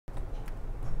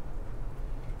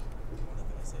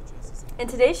In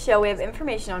today's show, we have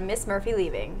information on Miss Murphy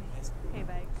leaving.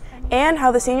 And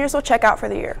how the seniors will check out for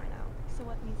the year.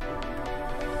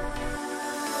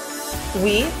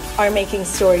 We are making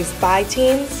stories by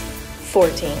teens, for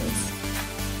teens.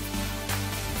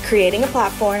 Creating a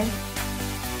platform,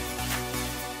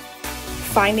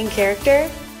 finding character,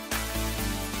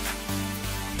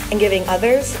 and giving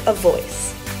others a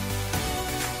voice.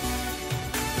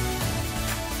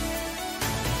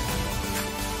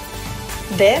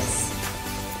 This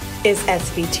is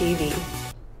SVTV.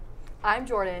 I'm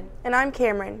Jordan. And I'm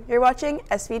Camryn. You're watching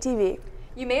SVTV.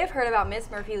 You may have heard about Miss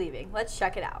Murphy leaving. Let's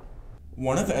check it out.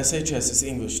 One of SHS's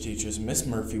English teachers, Miss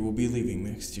Murphy, will be leaving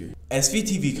next year.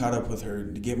 SVTV caught up with her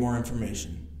to get more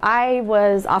information. I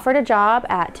was offered a job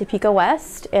at Topeka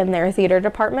West in their theater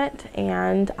department,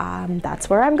 and that's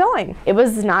where I'm going. It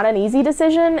was not an easy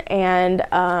decision, and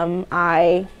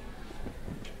I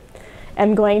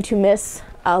am going to miss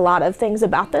a lot of things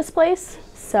about this place,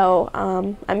 so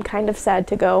I'm kind of sad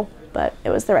to go, but it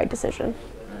was the right decision.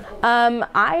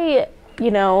 I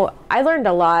learned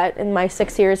a lot in my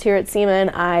 6 years here at Seaman.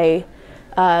 I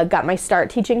got my start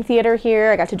teaching theater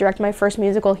here. I got to direct my first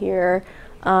musical here.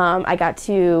 I got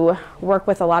to work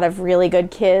with a lot of really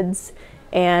good kids,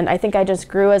 and I think I just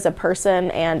grew as a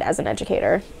person and as an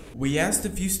educator. We asked a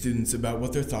few students about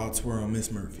what their thoughts were on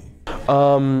Miss Murphy.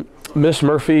 Miss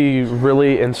Murphy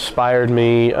really inspired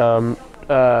me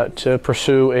to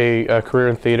pursue a career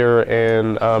in theater,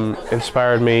 and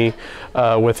inspired me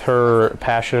with her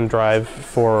passion and drive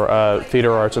for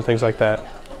theater arts and things like that.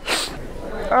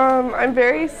 I'm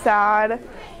very sad.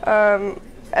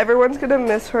 Everyone's gonna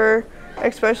miss her,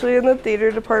 especially in the theater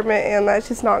department, and that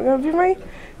she's not gonna be my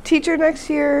teacher next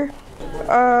year.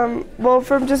 Well,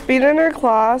 from just being in her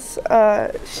class,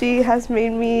 she has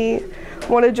made me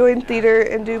want to join theater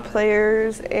and do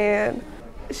players, and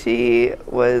she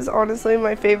was honestly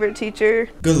my favorite teacher.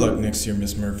 Good luck next year,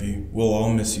 Miss Murphy. We'll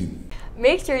all miss you.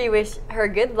 Make sure you wish her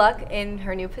good luck in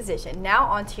her new position. Now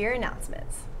on to your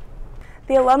announcements.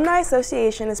 The Alumni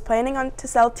Association is planning to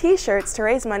sell t-shirts to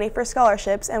raise money for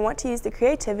scholarships and want to use the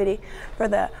creativity for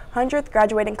the 100th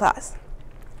graduating class.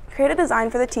 Create a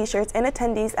design for the t-shirts, and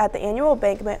attendees at the annual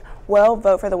banquet will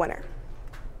vote for the winner.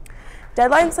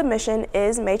 Deadline submission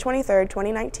is May 23rd,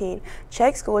 2019.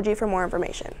 Check Schoology for more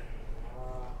information.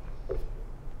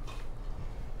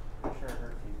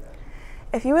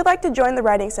 If you would like to join the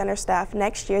Writing Center staff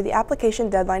next year, the application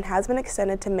deadline has been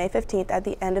extended to May 15th at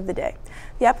the end of the day.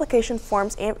 The application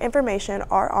forms and information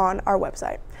are on our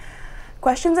website.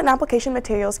 Questions and application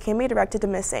materials can be directed to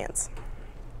Ms. Sands.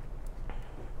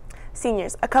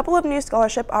 Seniors, a couple of new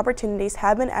scholarship opportunities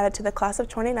have been added to the Class of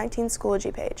 2019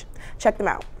 Schoology page. Check them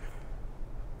out.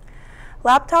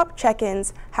 Laptop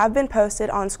check-ins have been posted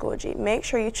on Schoology. Make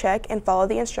sure you check and follow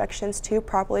the instructions to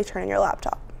properly turn in your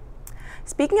laptop.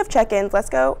 Speaking of check-ins, let's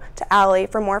go to Allie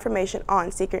for more information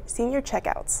on senior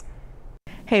checkouts.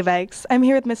 Hey Vikes, I'm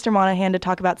here with Mr. Monahan to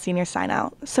talk about senior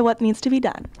sign-out. So what needs to be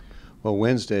done? Well,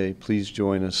 Wednesday, please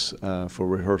join us for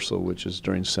rehearsal, which is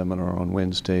during seminar on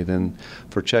Wednesday. Then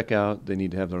for checkout, they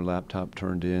need to have their laptop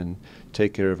turned in,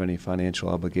 take care of any financial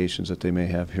obligations that they may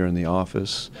have here in the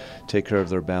office, take care of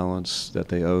their balance that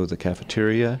they owe the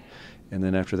cafeteria, and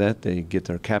then after that, they get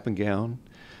their cap and gown,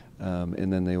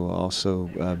 and then they will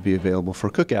also be available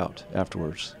for cookout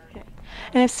afterwards. Okay.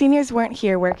 And if seniors weren't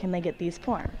here, where can they get these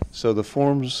forms? So the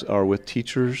forms are with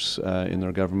teachers in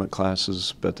their government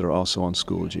classes, but they're also on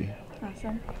Schoology.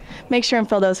 Awesome. Make sure and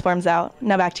fill those forms out.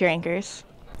 Now back to your anchors.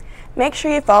 Make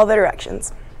sure you follow the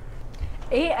directions.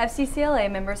 8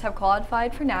 FCCLA members have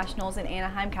qualified for nationals in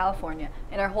Anaheim, California,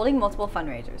 and are holding multiple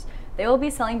fundraisers. They will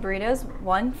be selling burritos,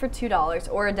 one for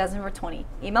 $2 or a dozen for $20.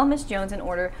 Email Ms. Jones in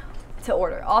order to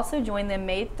order. Also join them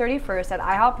May 31st at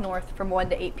IHOP North from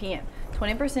 1 to 8 p.m.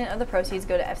 20% of the proceeds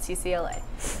go to FCCLA.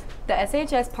 The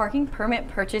SHS parking permit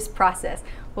purchase process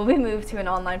will be moved to an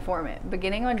online format.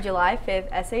 Beginning on July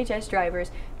 5th, SHS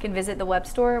drivers can visit the web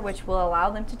store, which will allow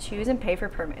them to choose and pay for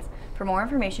permits. For more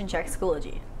information, check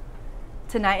Schoology.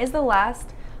 Tonight is the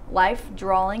last life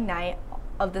drawing night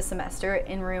of the semester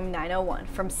in room 901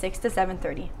 from 6 to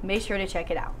 7:30. Make sure to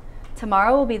check it out.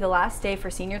 Tomorrow will be the last day for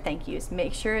senior thank yous.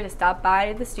 Make sure to stop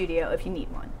by the studio if you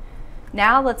need one.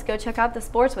 Now let's go check out the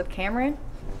sports with Camryn.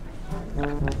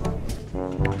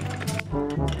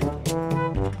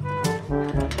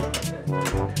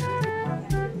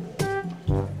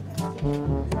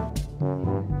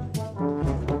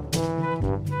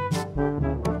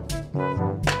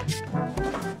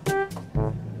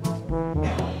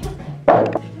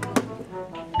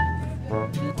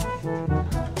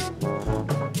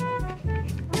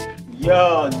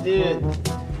 Yo, dude.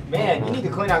 Man, you need to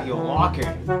clean out your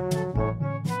locker.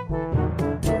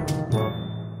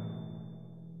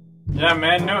 Yeah,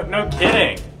 man, no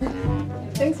kidding.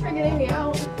 Thanks for getting me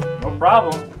out. No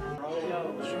problem.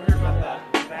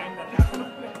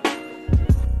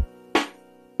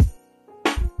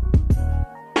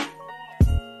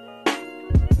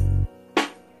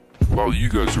 While you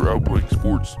guys are out playing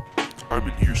sports, I'm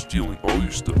in here stealing all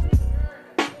your stuff.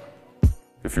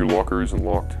 If your locker isn't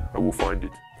locked, I will find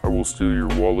it. I will steal your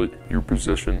wallet, your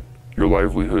possession, your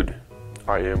livelihood.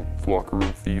 I am the locker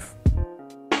room thief.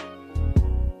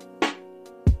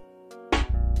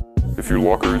 If your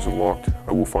locker isn't locked,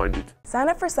 I will find it. Sign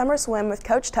up for Summer Swim with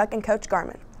Coach Tuck and Coach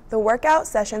Garmin. The workout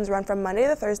sessions run from Monday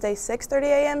to Thursday, 6:30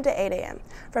 a.m. to 8 a.m.,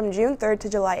 from June 3rd to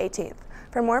July 18th.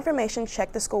 For more information,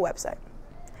 check the school website.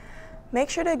 Make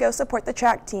sure to go support the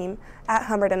track team at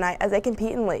Humber tonight as they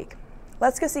compete in league.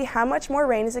 Let's go see how much more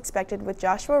rain is expected with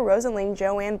Joshua, Rosaline,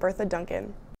 Joanne, Bertha,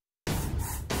 Duncan.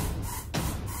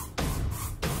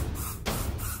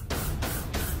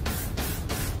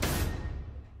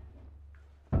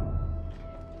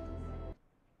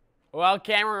 Well,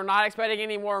 Cameron, we're not expecting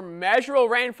any more measurable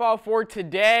rainfall for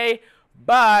today,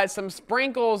 but some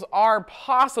sprinkles are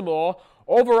possible.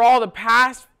 Overall, the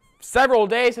past several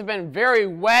days have been very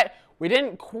wet. We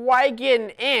didn't quite get an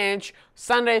inch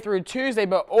Sunday through Tuesday,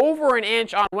 but over an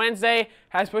inch on Wednesday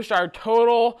has pushed our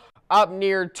total up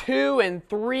near 2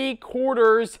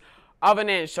 3/4 of an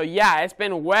inch. So yeah, it's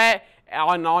been wet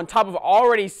on top of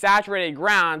already saturated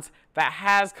grounds that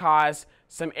has caused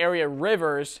some area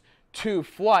rivers to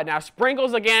flood. Now,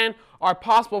 sprinkles again are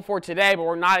possible for today, but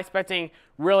we're not expecting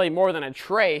really more than a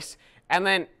trace. And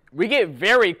then we get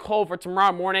very cold for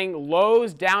tomorrow morning,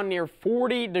 lows down near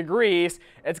 40 degrees.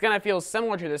 It's going to feel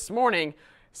similar to this morning.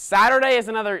 Saturday is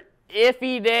another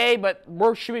iffy day, but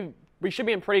we should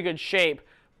be in pretty good shape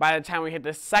by the time we hit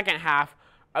the second half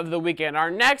of the weekend.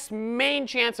 Our next main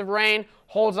chance of rain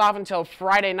holds off until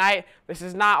Friday night. This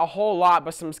is not a whole lot,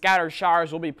 but some scattered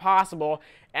showers will be possible.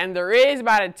 And there is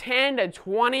about a 10 to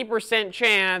 20%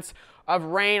 chance of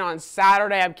rain on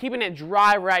Saturday. I'm keeping it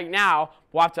dry right now.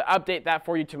 We'll have to update that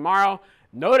for you tomorrow.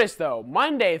 Notice though,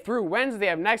 Monday through Wednesday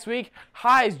of next week,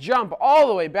 highs jump all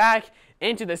the way back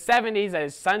into the 70s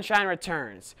as sunshine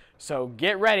returns. So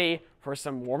get ready for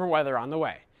some warmer weather on the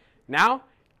way. Now,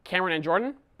 Cameron and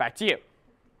Jordan, back to you.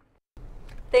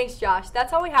 Thanks, Josh.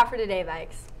 That's all we have for today,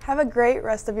 Vikes. Have a great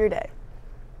rest of your day.